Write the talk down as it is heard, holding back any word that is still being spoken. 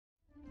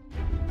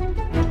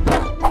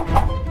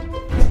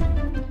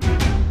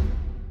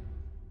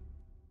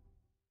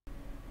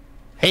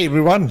Hey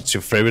everyone, it's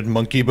your favorite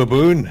monkey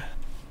baboon.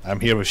 I'm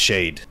here with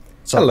Shade.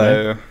 What's up,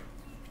 Hello.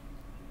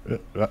 man?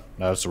 No,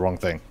 that's the wrong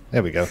thing.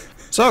 There we go.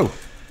 So,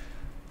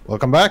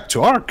 welcome back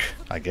to ARK,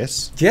 I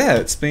guess. Yeah,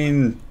 it's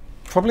been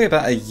probably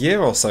about a year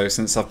or so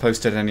since I've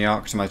posted any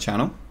ARK to my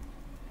channel.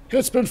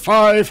 It's been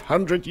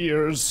 500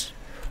 years.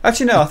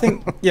 Actually, no, I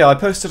think, yeah, I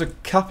posted a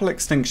couple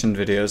Extinction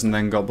videos and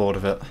then got bored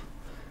of it.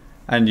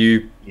 And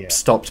you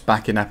stopped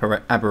back in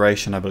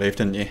Aberration, I believe,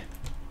 didn't you?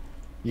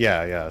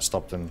 Yeah, I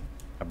stopped in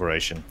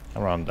Aberration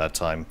around that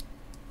time.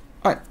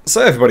 Alright,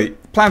 so everybody,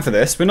 plan for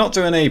this. We're not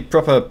doing a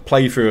proper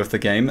playthrough of the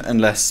game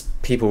unless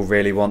people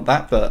really want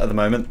that, but at the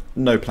moment,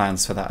 no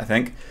plans for that, I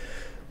think.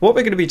 What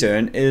we're going to be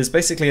doing is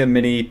basically a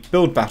mini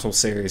build battle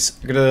series.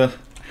 We're going to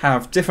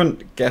have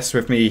different guests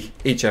with me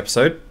each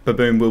episode.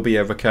 Baboon will be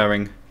a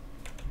recurring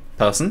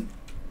person,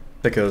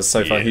 because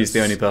so far he's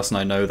the only person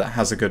I know that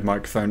has a good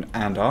microphone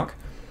and ARK.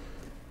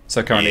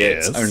 So currently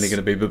it's only going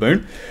to be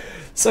Baboon.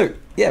 So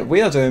yeah,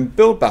 we are doing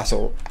build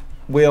battle.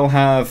 We'll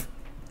have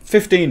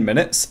 15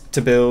 minutes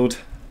to build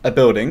a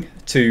building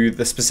to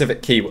the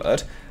specific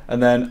keyword,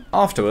 and then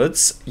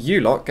afterwards you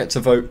lot get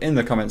to vote in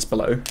the comments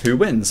below who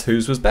wins,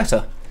 whose was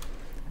better.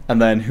 And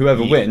then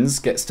whoever wins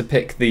gets to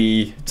pick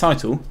the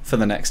title for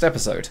the next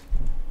episode.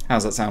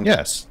 How's that sound?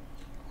 Yes,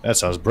 that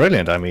sounds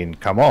brilliant. I mean,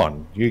 come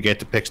on. You get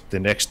to pick the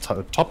next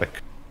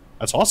topic.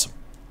 That's awesome.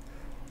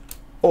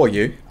 Or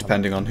you,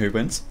 depending on who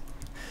wins.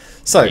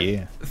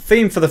 So,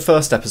 theme for the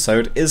first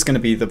episode is going to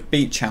be the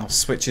beach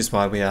house, which is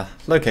why we are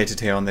located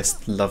here on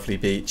this lovely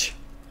beach.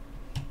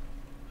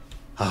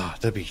 Ah,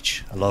 the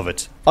beach. I love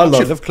it. I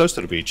live close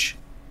to the beach.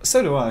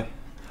 So do I.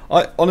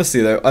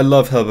 Honestly though, I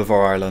love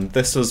Herbivore Island.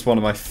 This was one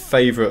of my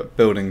favourite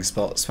building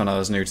spots when I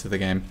was new to the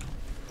game.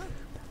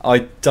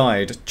 I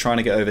died trying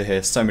to get over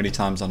here so many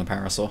times on a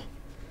parasol.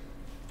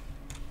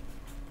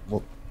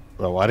 Well,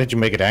 why did you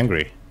make it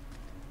angry?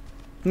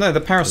 No,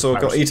 the parasol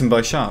got eaten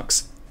by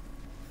sharks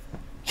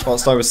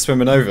whilst I was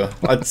swimming over.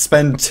 I'd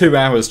spend 2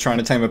 hours trying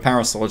to tame a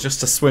parasol just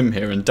to swim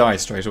here and die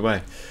straight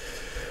away.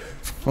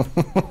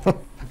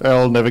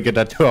 I'll never get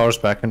that 2 hours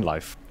back in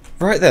life.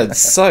 Right then,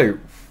 so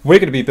we're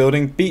going to be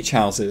building beach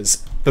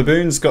houses.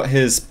 Baboon's got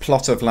his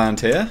plot of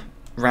land here,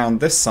 round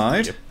this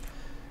side. Yep.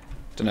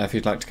 Don't know if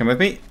you'd like to come with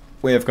me.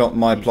 We have got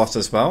my plot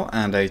as well,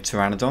 and a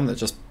pteranodon that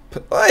just...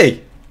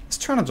 Hey! This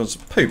pteranodon's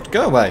pooped.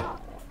 Go away.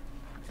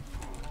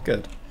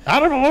 Good.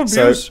 Animal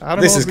abuse. So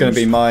this is going to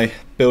be my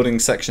building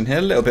section here.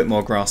 A little bit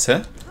more grass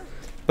here,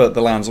 but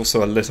the land's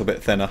also a little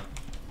bit thinner.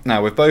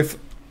 Now we've both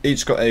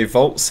each got a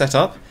vault set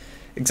up,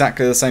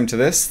 exactly the same to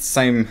this,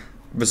 same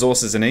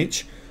resources in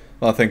each.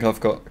 Well, I think I've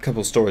got a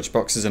couple storage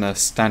boxes and a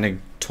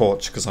standing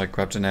torch because I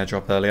grabbed an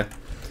airdrop earlier.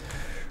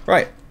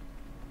 Right,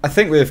 I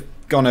think we've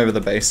gone over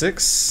the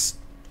basics.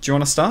 Do you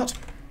want to start?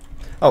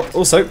 Oh,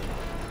 also,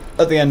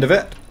 at the end of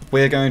it,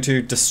 we're going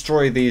to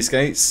destroy these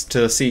gates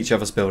to see each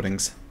other's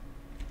buildings.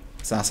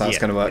 So that's how it's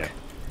going to work. Yeah.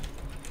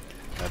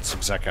 That's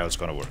exactly how it's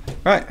going to work.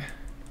 Right.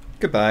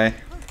 Goodbye.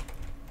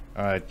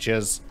 Alright,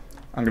 cheers.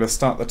 I'm going to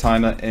start the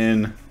timer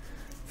in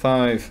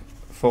 5,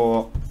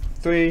 4,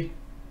 3,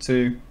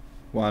 2,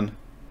 1,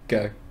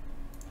 go.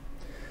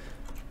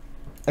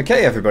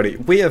 Okay, everybody.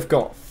 We have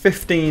got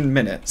 15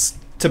 minutes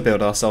to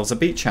build ourselves a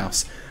beach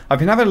house. I've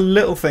been having a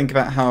little think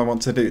about how I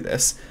want to do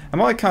this. And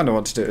what I kind of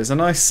want to do is a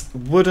nice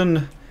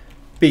wooden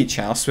beach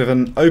house with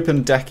an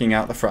open decking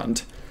out the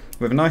front,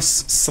 with a nice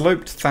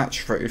sloped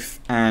thatch roof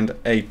and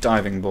a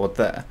diving board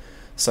there.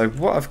 So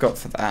what I've got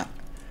for that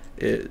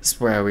is,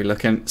 where are we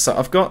looking? So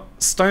I've got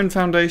stone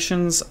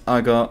foundations,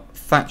 I've got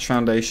thatch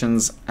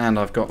foundations, and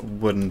I've got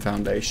wooden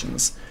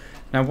foundations.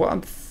 Now what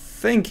I'm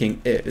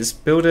thinking is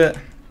build it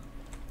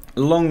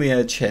along the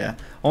edge here.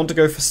 I want to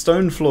go for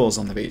stone floors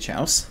on the beach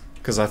house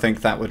because I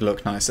think that would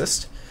look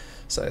nicest.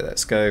 So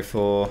let's go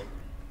for,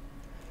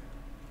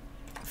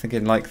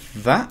 thinking like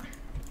that.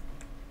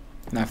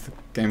 Now if the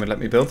game would let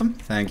me build them.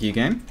 Thank you,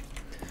 game.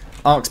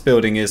 ARK's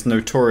building is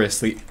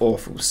notoriously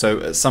awful, so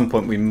at some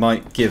point we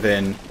might give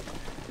in.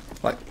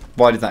 Like,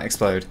 why did that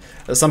explode?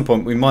 At some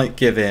point we might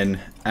give in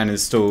and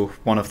install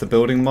one of the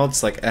building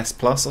mods, like S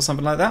Plus or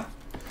something like that.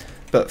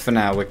 But for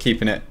now we're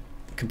keeping it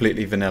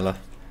completely vanilla.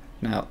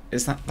 Now,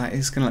 that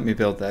is going to let me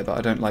build there, but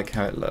I don't like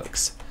how it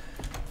looks.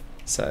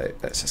 So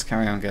let's just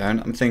carry on going.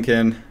 I'm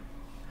thinking,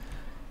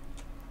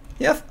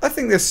 yeah, I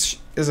think this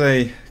is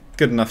a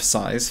good enough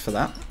size for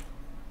that.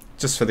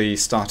 Just for the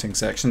starting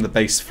section, the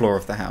base floor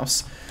of the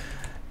house.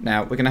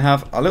 Now we're going to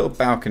have a little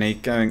balcony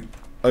going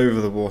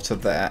over the water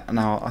there.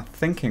 Now I'm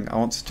thinking I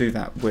want to do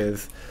that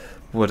with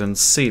wooden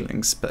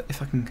ceilings, but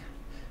if I can, here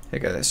we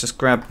go. Let's just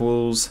grab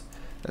walls.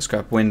 Let's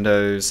grab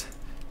windows.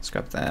 Let's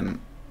grab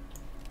them.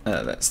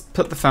 Let's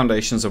put the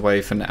foundations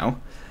away for now.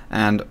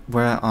 And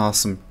where are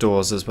some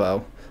doors as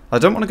well? I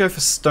don't want to go for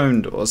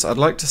stone doors. I'd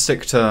like to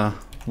stick to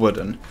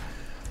wooden.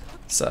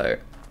 So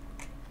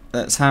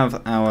let's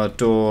have our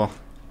door.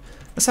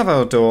 Let's have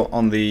our door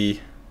on the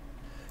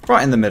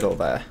right in the middle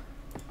there.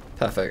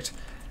 Perfect.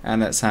 And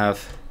let's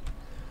have,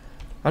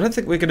 I don't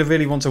think we're going to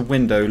really want a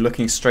window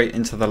looking straight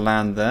into the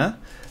land there.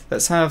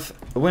 Let's have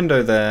a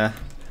window there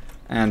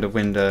and a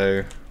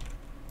window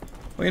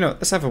Well, you know what,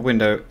 let's have a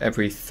window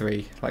every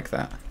 3, like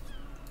that.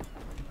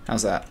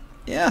 How's that?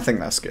 Yeah, I think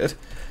that's good.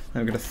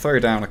 Then we're going to throw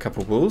down a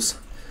couple walls.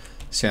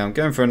 So yeah, I'm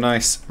going for a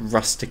nice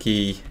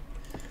rusticy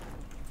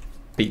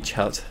beach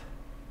hut.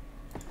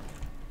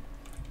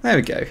 There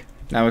we go.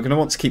 Now we're going to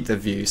want to keep the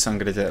view, so I'm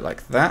going to do it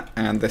like that.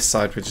 And this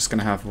side we're just going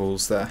to have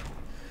walls there.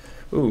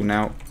 Ooh,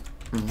 now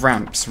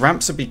ramps.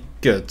 Ramps would be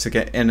good to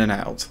get in and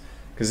out,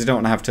 because you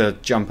don't want to have to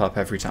jump up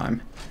every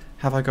time.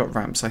 Have I got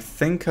ramps? I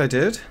think I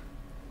did.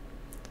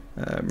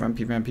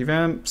 Rampy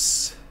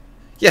ramps.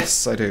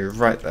 Yes, I do,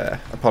 right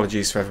there.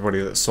 Apologies for everybody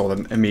that saw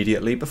them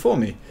immediately before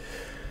me.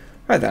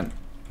 Right then,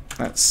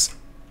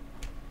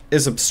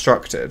 is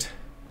obstructed.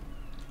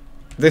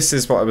 This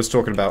is what I was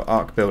talking about,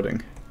 ARK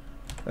building.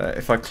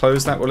 If I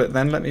close that, will it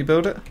then let me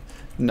build it?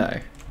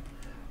 No.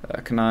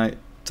 Can I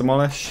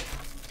demolish?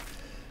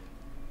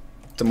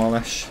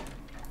 Demolish.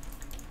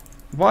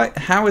 Why?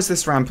 How is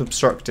this ramp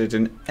obstructed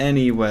in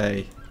any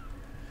way?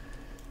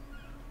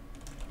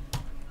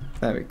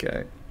 There we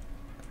go.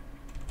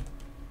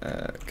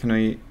 Can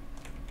we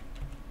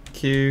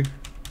queue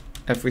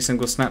every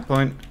single snap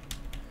point?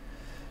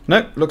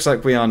 Nope, looks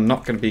like we are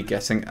not going to be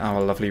getting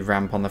our lovely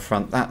ramp on the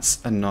front.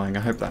 That's annoying. I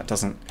hope that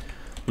doesn't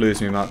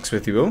lose me marks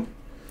with you all.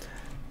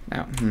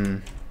 Now,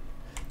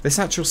 this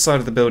actual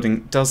side of the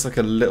building does look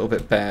a little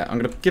bit bare. I'm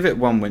going to give it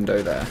one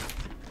window there.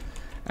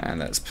 And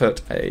let's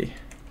put a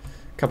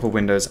couple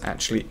windows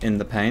actually in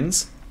the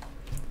panes.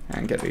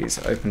 And get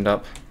these opened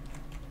up.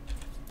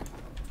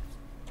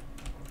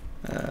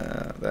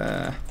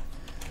 There.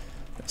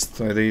 Let's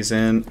throw these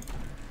in.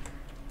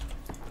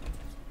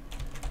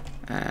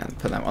 And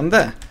put that one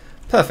there.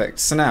 Perfect.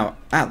 So now,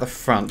 at the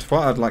front,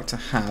 what I'd like to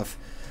have,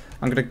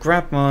 I'm going to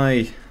grab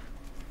my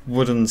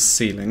wooden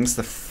ceilings,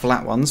 the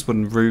flat ones,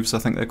 wooden roofs I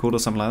think they're called, or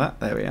something like that.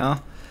 There we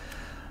are.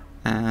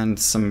 And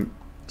some,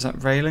 is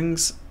that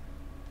railings?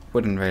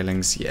 Wooden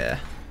railings, yeah.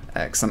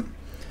 Excellent.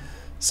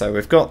 So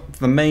we've got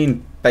the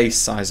main base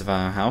size of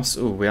our house.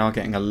 Ooh, we are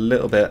getting a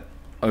little bit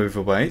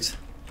overweight.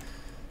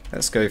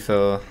 Let's go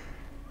for,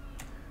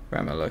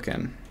 where am I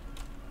looking?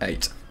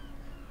 8.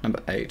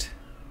 Number 8.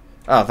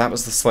 Ah, that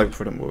was the sloped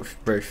wooden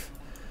roof.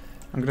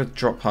 I'm going to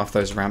drop half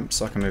those ramps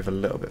so I can move a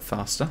little bit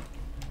faster.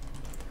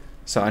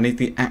 So I need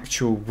the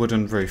actual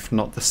wooden roof,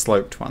 not the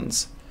sloped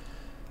ones.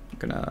 I'm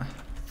going to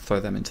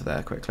throw them into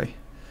there quickly.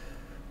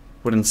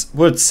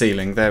 Wood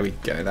ceiling, there we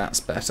go, that's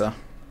better.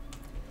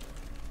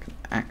 Can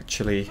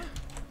actually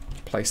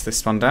place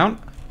this one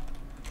down.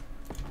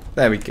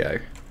 There we go.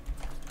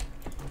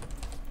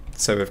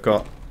 So we've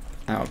got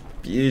our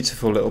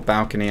beautiful little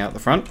balcony out the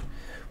front,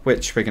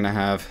 which we're going to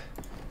have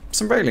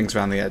some railings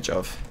around the edge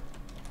of.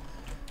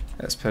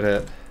 Let's put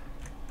it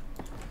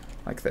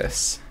like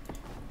this.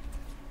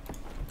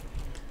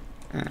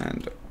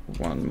 And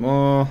one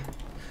more.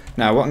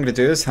 Now what I'm going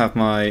to do is have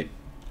my...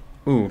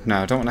 Ooh,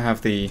 no, I don't want to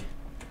have the...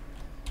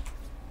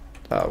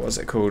 what's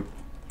it called?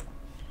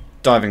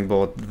 Diving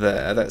board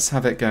there. Let's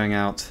have it going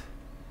out.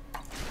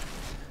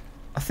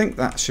 I think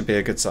that should be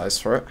a good size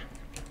for it.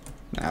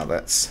 Now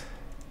let's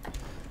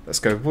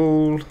go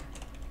wall.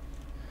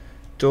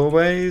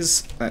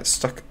 Doorways. Let's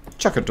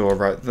chuck a door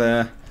right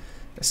there.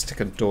 Let's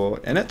stick a door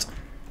in it.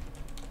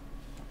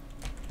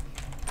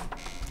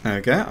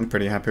 Okay, I'm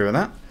pretty happy with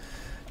that.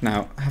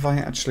 Now, have I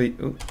actually...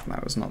 Ooh,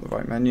 that was not the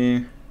right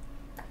menu.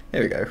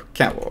 Here we go.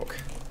 Catwalk.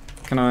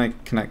 Can I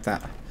connect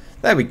that?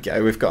 There we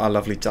go. We've got our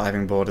lovely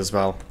diving board as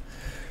well.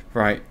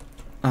 Right.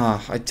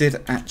 Ah, I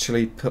did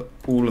actually put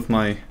all of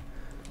my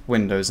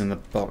windows in the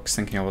box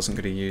thinking I wasn't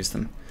going to use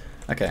them.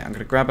 Okay, I'm going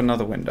to grab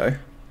another window.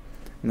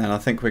 And then I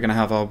think we're going to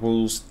have our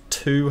walls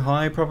too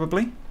high,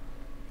 probably.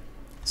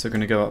 So we're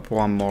going to go up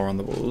one more on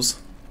the walls.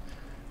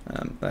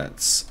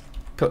 Let's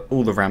put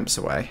all the ramps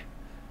away.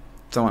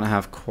 Don't want to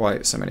have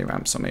quite so many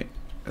ramps on me.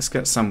 Let's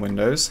get some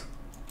windows.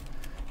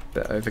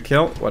 Bit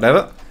overkill,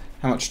 whatever.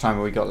 How much time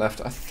have we got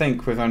left? I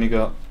think we've only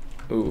got...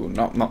 Ooh,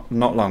 not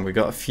long. We've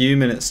got a few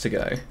minutes to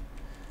go.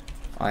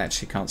 I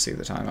actually can't see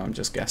the time, I'm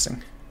just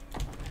guessing.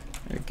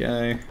 There we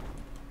go.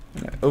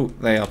 Oh,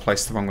 they are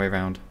placed the wrong way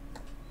around.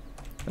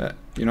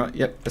 You know what?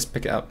 Yep, let's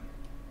pick it up.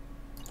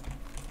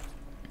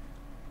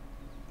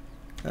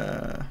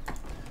 There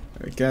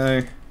we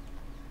go.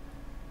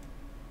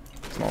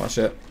 Demolish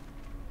it.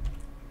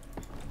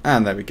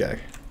 And there we go.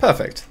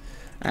 Perfect.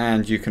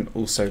 And you can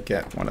also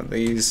get one of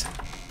these.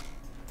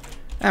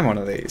 And one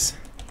of these.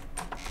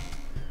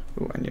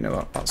 Ooh, and you know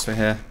what? Whilst we're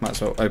here, might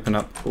as well open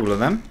up all of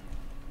them.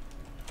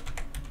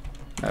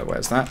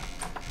 Where's that?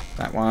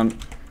 That one.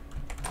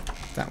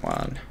 That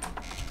one.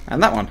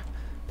 And that one.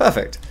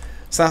 Perfect.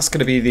 So that's going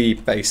to be the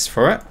base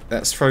for it.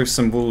 Let's throw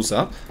some walls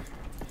up.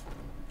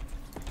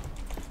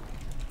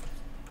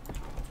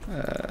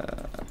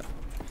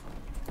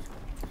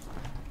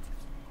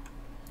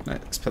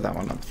 Let's put that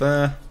one up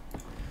there.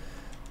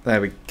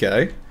 There we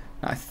go.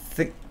 I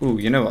think... Ooh,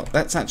 you know what?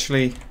 Let's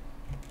actually...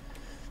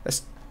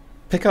 Let's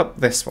pick up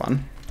this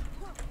one.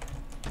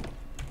 I'm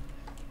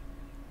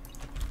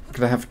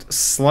going to have a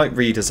slight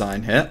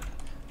redesign here.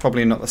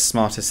 Probably not the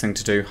smartest thing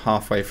to do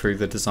halfway through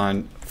the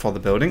design for the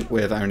building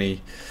with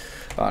only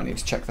Oh, I need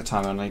to check the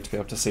timer. I need to be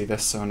able to see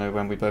this so I know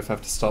when we both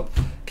have to stop.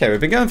 Okay, we've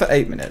been going for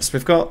 8 minutes.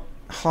 We've got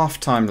half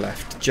time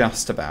left,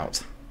 just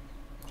about.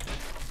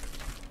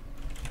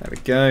 There we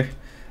go.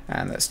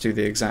 And let's do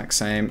the exact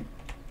same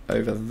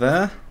over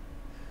there.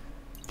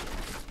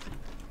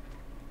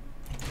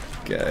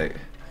 Go.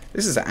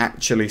 This is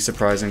actually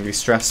surprisingly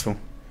stressful.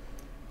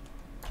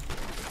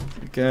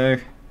 There we go.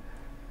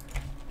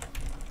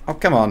 Oh,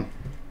 come on.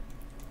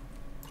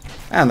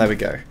 And there we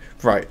go.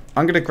 Right,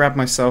 I'm going to grab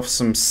myself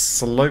some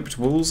sloped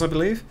walls, I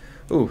believe.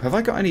 Ooh, have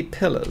I got any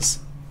pillars?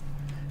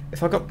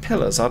 If I got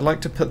pillars, I'd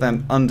like to put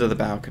them under the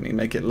balcony,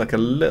 make it look a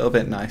little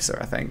bit nicer,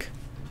 I think.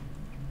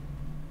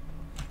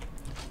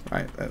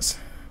 Right, let's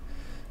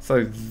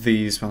throw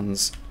these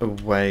ones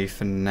away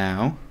for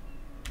now.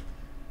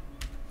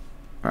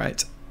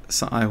 Right,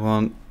 so I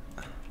want...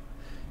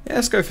 Yeah,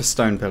 let's go for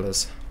stone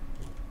pillars.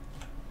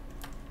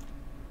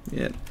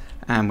 Yep,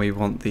 and we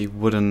want the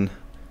wooden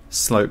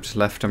sloped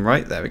left and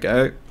right. There we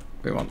go.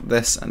 We want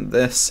this and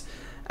this.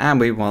 And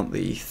we want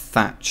the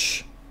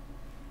thatch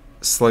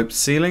sloped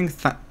ceiling,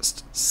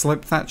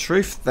 sloped thatch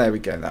roof. There we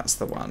go, that's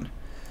the one.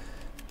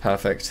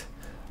 Perfect.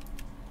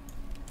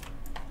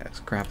 Let's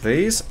grab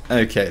these.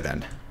 Okay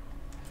then.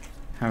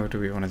 How do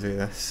we want to do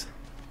this?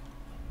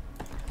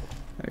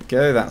 There we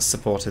go, that's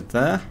supported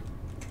there.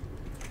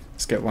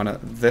 Let's get one at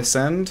this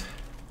end.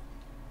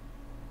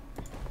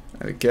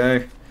 There we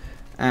go.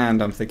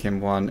 And I'm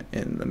thinking one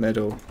in the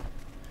middle.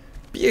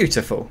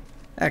 Beautiful.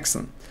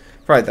 Excellent.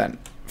 Right then,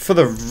 for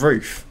the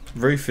roof.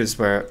 Roof is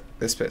where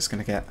this bit's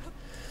going to get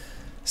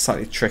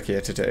slightly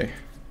trickier to do.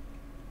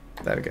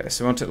 There we go.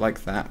 So we want it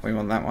like that. We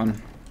want that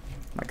one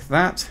like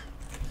that.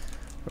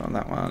 We want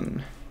that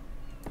one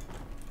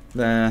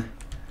there.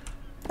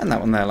 And that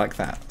one there like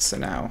that. So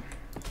now...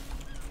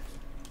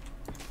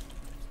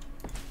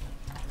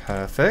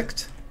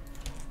 Perfect.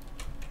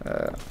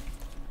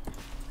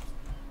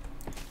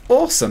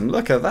 Awesome,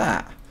 look at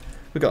that.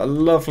 We've got a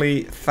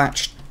lovely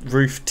thatched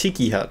roof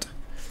tiki hut.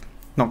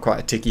 Not quite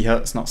a tiki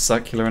hut, it's not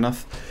circular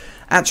enough.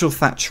 Actual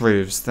thatch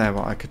roofs, they're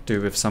what I could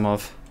do with some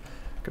of.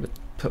 Gonna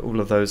put all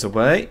of those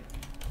away.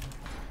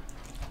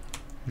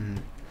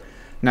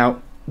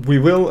 Now, we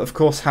will of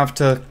course have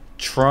to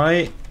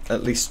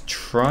at least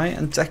try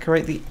and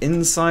decorate the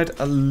inside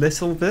a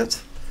little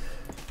bit.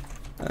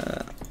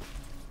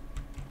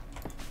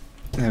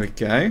 There we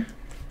go.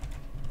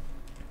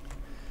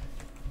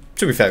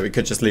 To be fair, we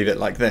could just leave it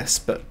like this,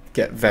 but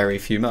get very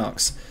few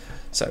marks.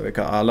 So we've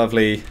got our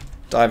lovely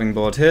diving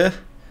board here.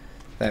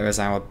 There is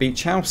our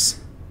beach house.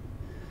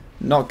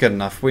 Not good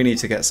enough. We need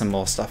to get some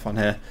more stuff on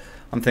here.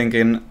 I'm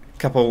thinking a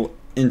couple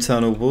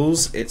internal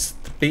walls. It's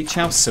the beach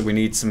house, so we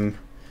need a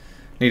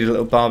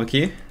little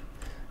barbecue.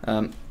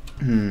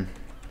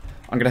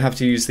 I'm going to have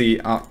to use the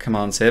ARK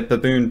commands here.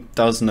 Baboon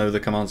does know the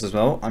commands as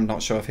well. I'm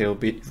not sure if he'll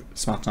be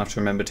smart enough to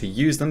remember to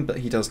use them, but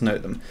he does know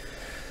them.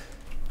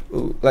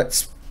 Ooh,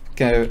 let's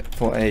go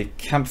for a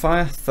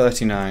campfire.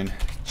 39.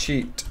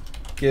 Cheat.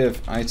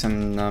 Give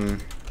item num.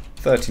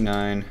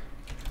 39.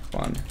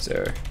 1,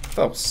 0.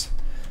 False.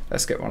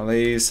 Let's get one of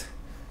these.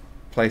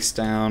 Place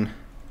down.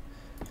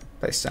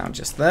 Place down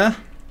just there.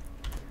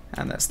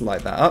 And let's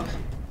light that up.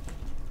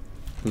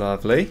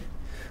 Lovely.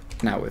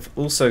 Now we've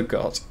also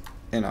got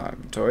in our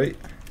inventory,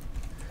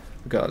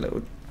 we've got a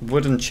little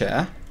wooden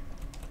chair.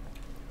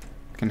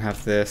 We can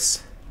have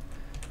this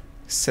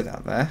sit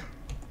out there.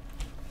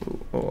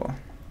 Ooh, or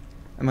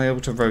am I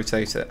able to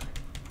rotate it?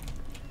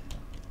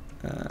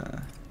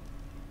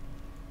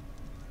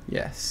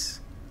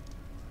 Yes.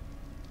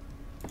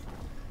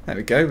 There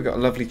we go, we've got a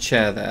lovely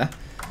chair there.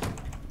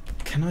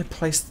 Can I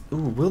place... Ooh,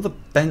 will the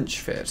bench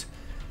fit?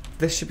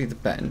 This should be the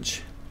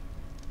bench.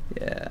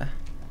 Yeah.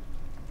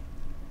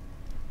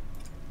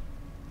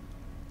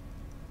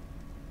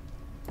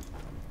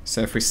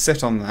 So if we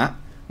sit on that,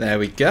 there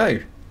we go.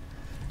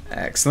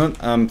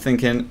 Excellent. I'm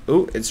thinking,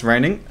 oh, it's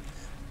raining.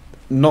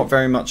 Not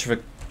very much of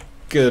a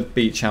good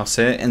beach house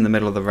here in the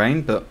middle of the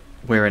rain, but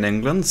we're in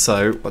England,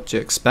 so what do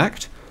you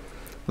expect?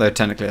 Though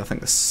technically I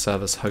think the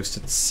server's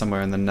hosted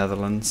somewhere in the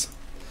Netherlands.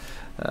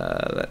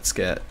 Let's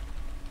get a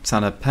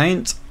ton of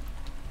paint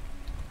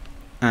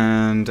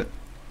and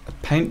a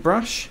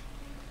paintbrush.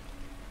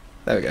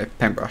 There we go,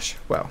 paintbrush.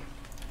 Well,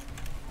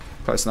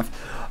 close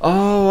enough.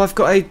 Oh,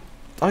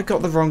 I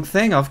got the wrong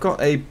thing. I've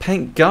got a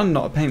paint gun,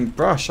 not a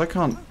paintbrush. I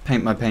can't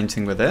paint my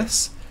painting with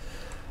this.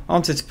 I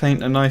wanted to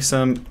paint a nice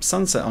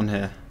sunset on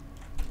here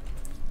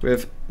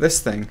with this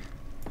thing.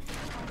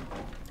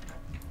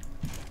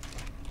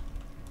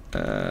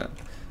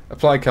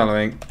 Apply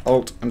colouring,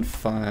 Alt and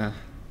fire.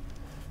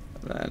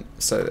 Then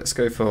so let's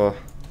go for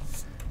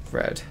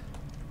red.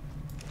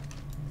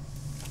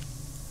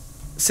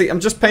 See, I'm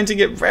just painting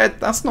it red.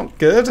 That's not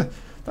good.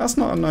 That's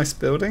not a nice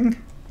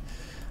building.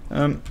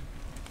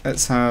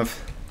 Let's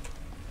have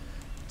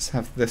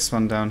this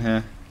one down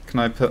here. Can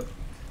I put...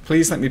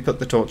 Please let me put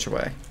the torch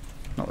away.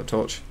 Not the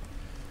torch.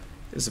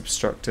 Is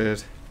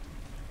obstructed.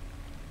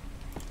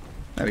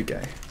 There we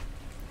go.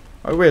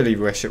 I really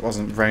wish it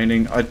wasn't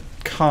raining. I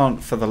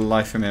can't for the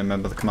life of me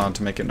remember the command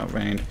to make it not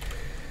rain.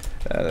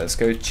 Let's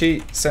go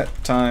cheat.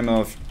 Set time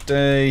of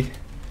day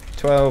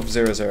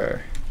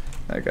 12:00.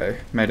 There we go.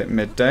 Made it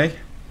midday.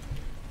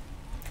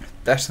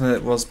 Better than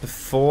it was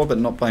before, but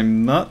not by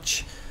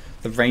much.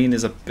 The rain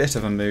is a bit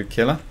of a mood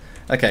killer.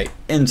 Okay,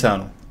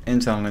 internal.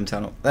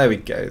 There we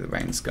go, the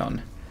rain's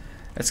gone.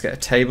 Let's get a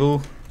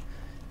table.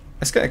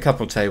 Let's get a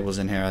couple tables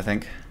in here, I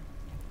think.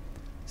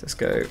 So let's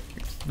go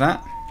like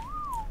that.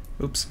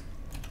 Oops.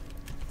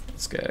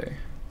 Let's go.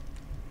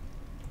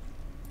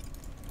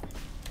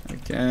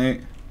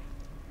 Okay.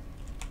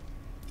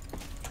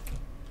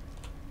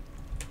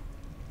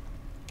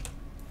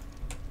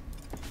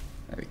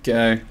 There we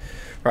go.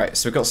 Right,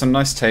 so we've got some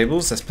nice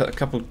tables. Let's put a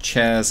couple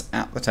chairs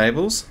at the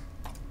tables.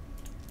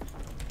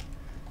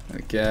 There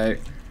we go.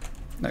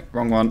 No,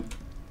 wrong one.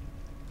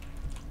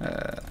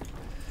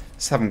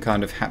 Let's have them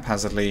kind of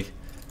haphazardly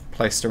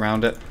placed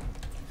around it.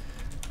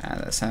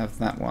 And let's have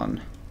that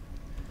one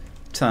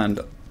turned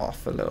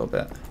off a little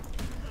bit.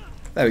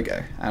 There we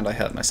go. And I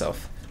hurt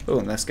myself. Oh,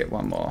 and let's get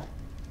one more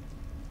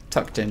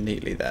tucked in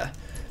neatly there.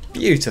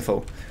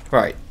 Beautiful.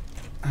 Right.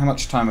 How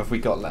much time have we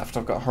got left?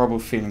 I've got a horrible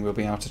feeling we'll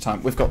be out of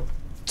time. We've got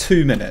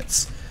 2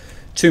 minutes.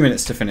 2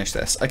 minutes to finish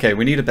this. Okay,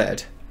 we need a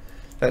bed.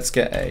 Let's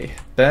get a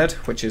bed,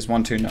 which is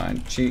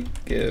 129.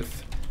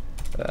 Give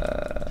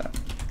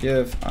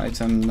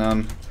item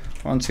num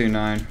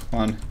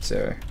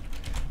 129110.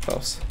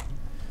 False.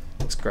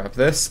 Let's grab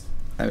this.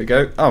 There we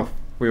go. Oh,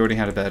 we already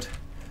had a bed.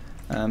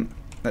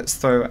 Let's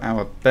throw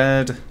our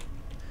bed.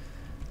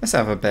 Let's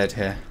have a bed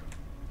here.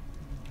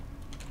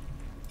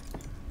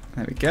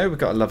 There we go. We've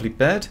got a lovely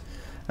bed.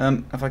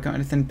 Have I got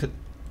anything put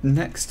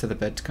next to the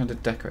bed to kind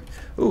of decorate?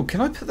 Oh,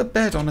 can I put the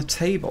bed on a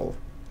table?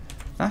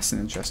 That's an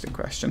interesting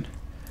question.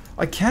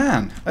 I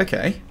can.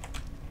 Okay.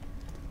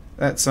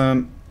 Let's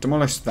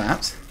demolish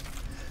that.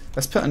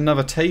 Let's put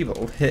another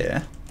table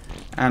here,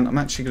 and I'm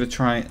actually going to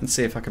try and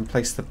see if I can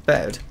place the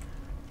bed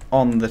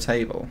on the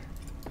table,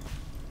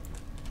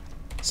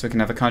 so we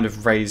can have a kind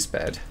of raised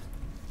bed.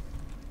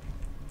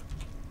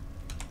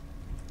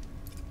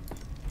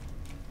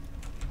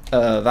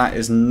 That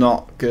is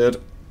not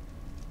good.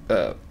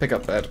 Pick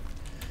up bed.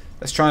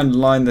 Let's try and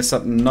line this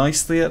up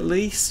nicely at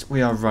least.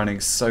 We are running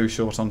so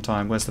short on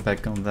time. Where's the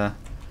bed gone there?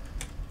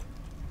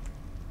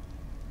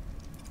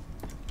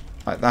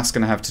 Right, that's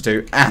going to have to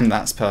do, and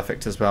that's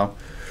perfect as well.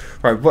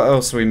 Right, what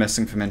else are we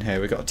missing from in here?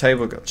 We've got a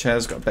table, we've got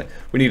chairs, we've got a bed.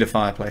 We need a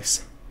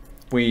fireplace.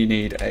 We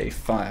need a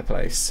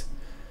fireplace.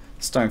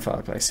 Stone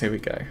fireplace, here we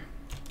go.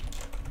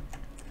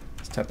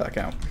 Let's take that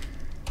out.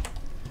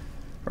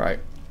 Right.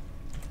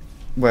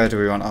 Where do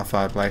we want our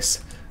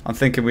fireplace? I'm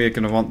thinking we're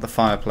going to want the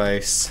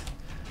fireplace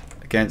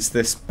against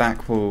this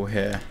back wall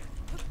here.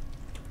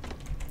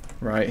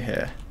 Right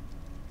here.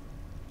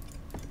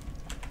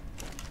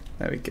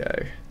 There we go.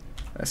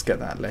 Let's get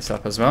that lit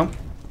up as well.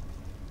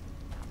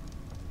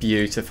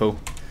 Beautiful.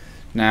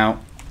 Now,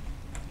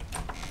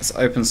 let's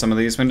open some of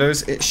these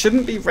windows. It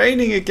shouldn't be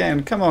raining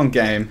again. Come on,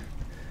 game.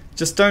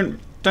 Just don't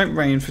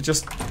rain for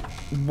just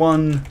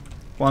one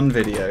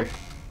video.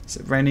 Is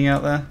it raining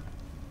out there?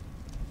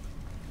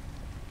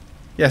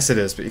 Yes, it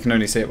is, but you can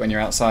only see it when you're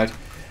outside.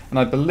 And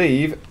I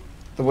believe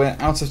that we're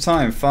out of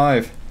time.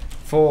 5,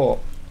 4,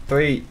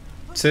 3,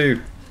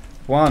 2,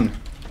 1.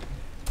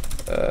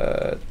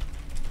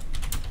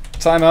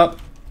 Time up.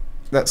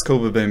 Let's call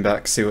Baboon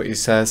back, see what he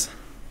says.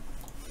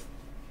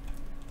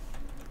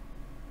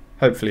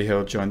 Hopefully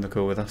he'll join the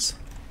call with us.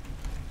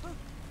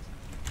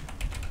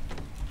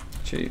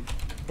 Cheap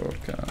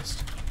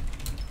broadcast.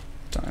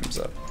 Time's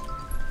up.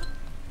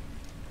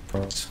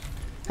 Right.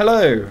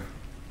 Hello.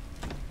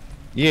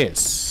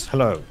 Yes,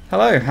 hello.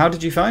 Hello, how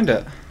did you find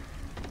it?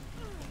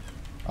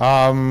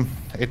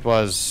 It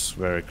was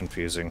very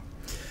confusing.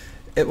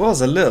 It was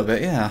a little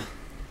bit, yeah.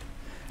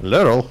 A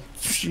little?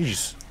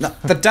 Jeez. Now,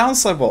 the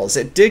downside was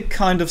it did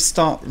kind of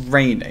start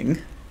raining,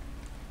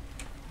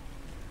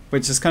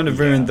 which has kind of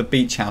ruined the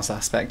beach house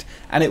aspect,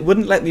 and it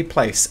wouldn't let me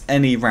place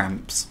any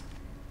ramps.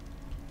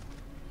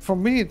 For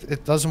me,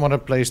 it doesn't want to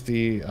place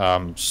the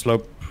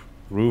slope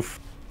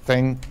roof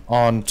thing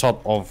on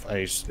top of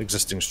a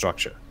existing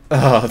structure.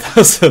 Oh,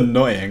 that's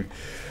annoying.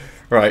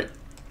 Right.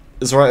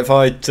 Is it right if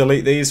I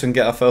delete these and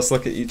get our first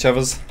look at each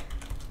other's?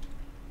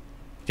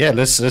 Yeah,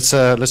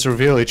 let's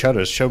reveal each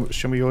other's. Show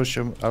me yours.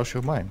 I'll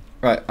show mine.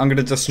 Right, I'm going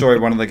to destroy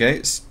one of the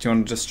gates. Do you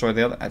want to destroy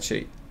the other?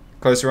 Actually,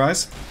 close your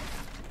eyes.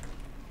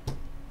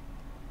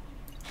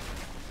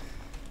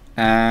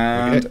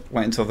 And okay.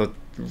 Wait until the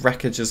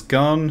wreckage is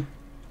gone.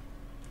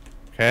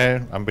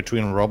 Okay, I'm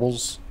between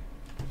rubbles.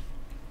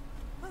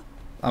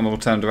 I'm all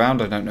turned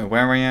around. I don't know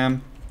where I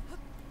am.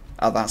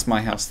 Oh, that's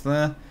my house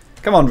there.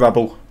 Come on,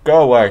 rubble.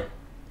 Go away.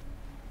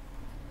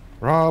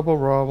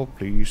 Rubble,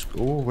 please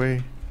go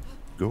away.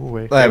 Go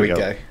away. There we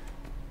go.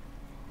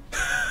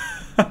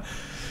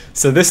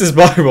 So this is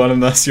my one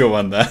and that's your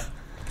one there.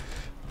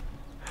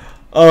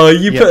 Oh,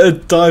 you put a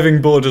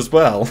diving board as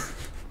well.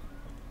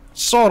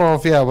 Sort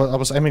of, yeah. Well, I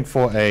was aiming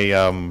for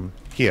a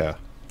here.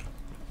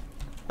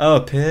 Oh,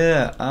 a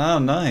pier. Ah,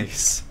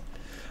 nice.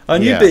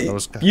 And yeah,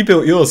 you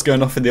built yours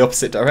going off in the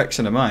opposite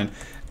direction of mine.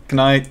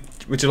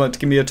 Would you like to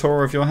give me a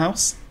tour of your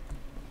house?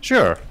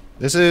 Sure.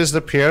 This is the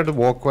pier, the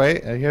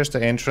walkway. Here's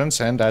the entrance,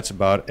 and that's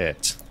about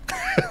it.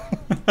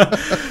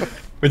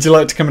 Would you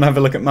like to come and have a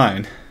look at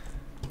mine?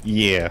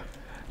 Yeah.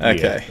 Okay.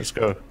 Yeah. Let's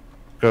go.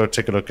 Go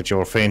take a look at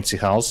your fancy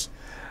house.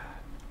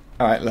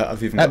 Alright, look,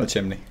 I've even got a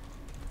chimney.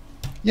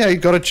 Yeah, you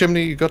got a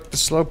chimney, you got the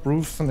slope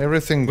roof and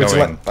everything Would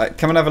going. you like,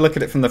 come and have a look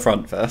at it from the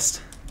front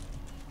first.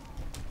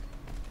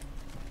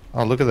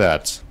 Oh, look at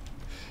that.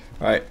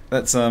 Right,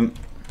 let's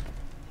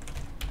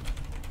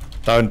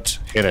Don't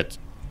hit it.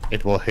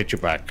 It will hit you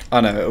back.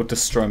 oh no, it'll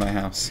destroy my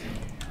house.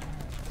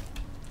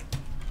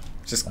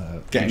 Just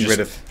getting rid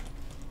of...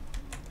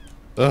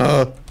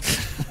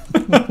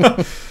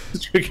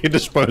 Tricky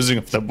disposing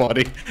of the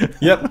body.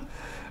 Yep.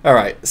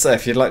 Alright, so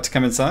if you'd like to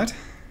come inside.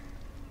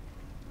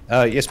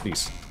 Yes,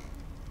 please.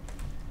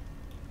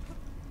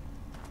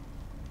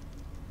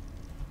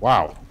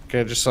 Wow.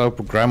 Okay, just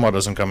hope Grandma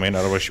doesn't come in,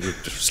 otherwise she would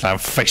just slam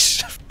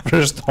face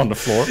first on the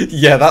floor.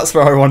 Yeah, that's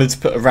where I wanted to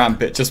put a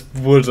ramp. It just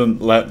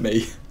wouldn't let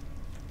me.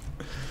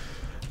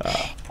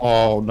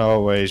 Oh,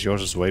 no ways.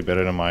 Yours is way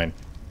better than mine.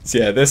 So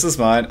yeah, this is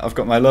mine. I've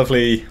got my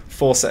lovely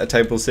 4 set of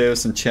tables here with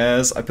some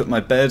chairs. I put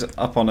my bed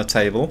up on a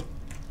table.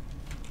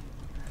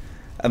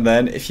 And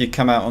then if you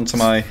come out onto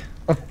my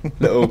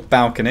little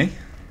balcony,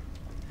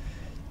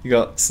 you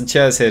got some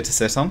chairs here to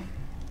sit on.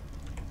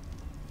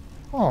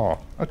 Oh,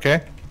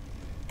 okay.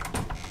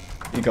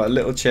 You got a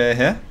little chair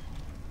here.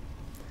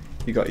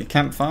 You got your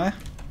campfire.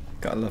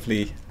 Got a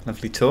lovely,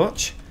 lovely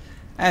torch.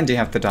 And you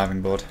have the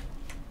diving board.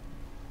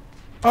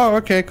 Oh,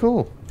 okay,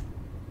 cool.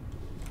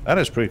 That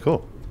is pretty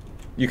cool.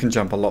 You can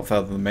jump a lot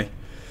further than me.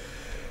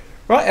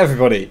 Right,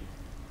 everybody.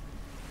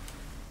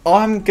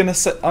 I'm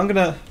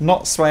gonna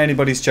not sway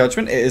anybody's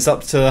judgment. It is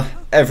up to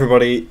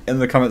everybody in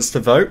the comments to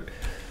vote.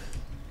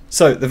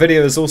 So the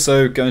video is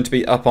also going to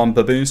be up on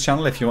Baboon's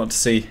channel if you want to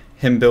see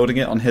him building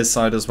it on his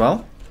side as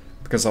well,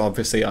 because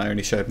obviously I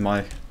only showed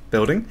my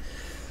building.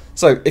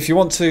 So if you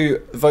want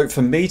to vote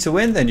for me to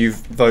win, then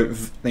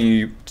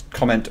you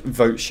comment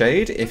vote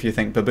Shade. If you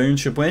think Baboon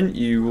should win,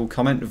 you will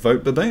comment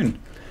vote Baboon,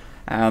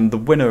 and the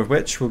winner of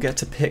which will get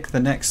to pick the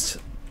next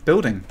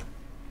building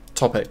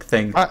topic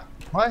thing.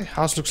 My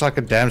house looks like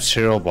a damn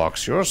cereal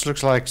box. Yours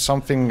looks like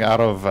something out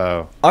of.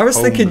 I was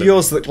thinking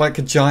yours looked like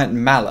a giant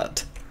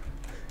mallet,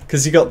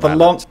 because you got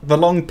the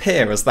long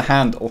pier as the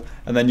handle,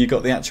 and then you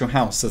got the actual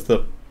house as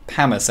the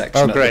hammer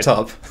section at the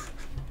top.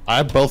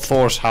 I built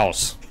Thor's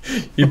house.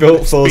 You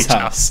built Thor's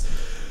house.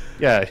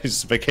 Yeah,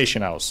 his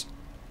vacation house.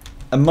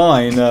 And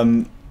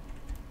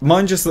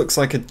mine just looks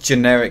like a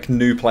generic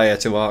new player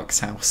to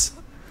ARK's house.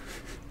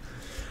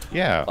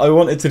 Yeah. I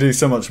wanted to do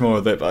so much more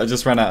with it, but I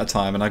just ran out of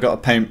time, and I got a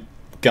paint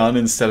gun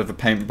instead of a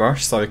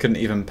paintbrush, so I couldn't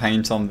even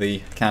paint on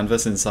the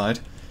canvas inside.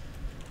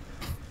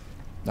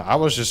 No, I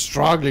was just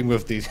struggling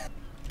with the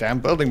damn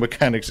building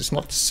mechanics. It's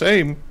not the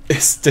same.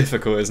 It's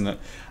difficult, isn't it?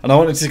 And I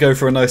wanted to go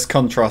for a nice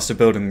contrast of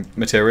building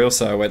material,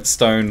 so I went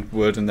stone,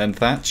 wood, and then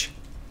thatch.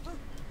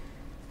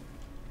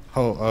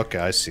 Oh, okay,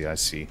 I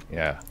see,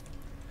 yeah.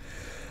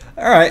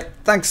 Alright,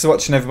 thanks for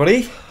watching,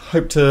 everybody.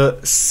 Hope to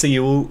see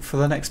you all for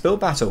the next build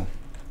battle.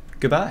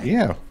 Goodbye.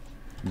 Yeah.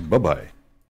 Bye-bye.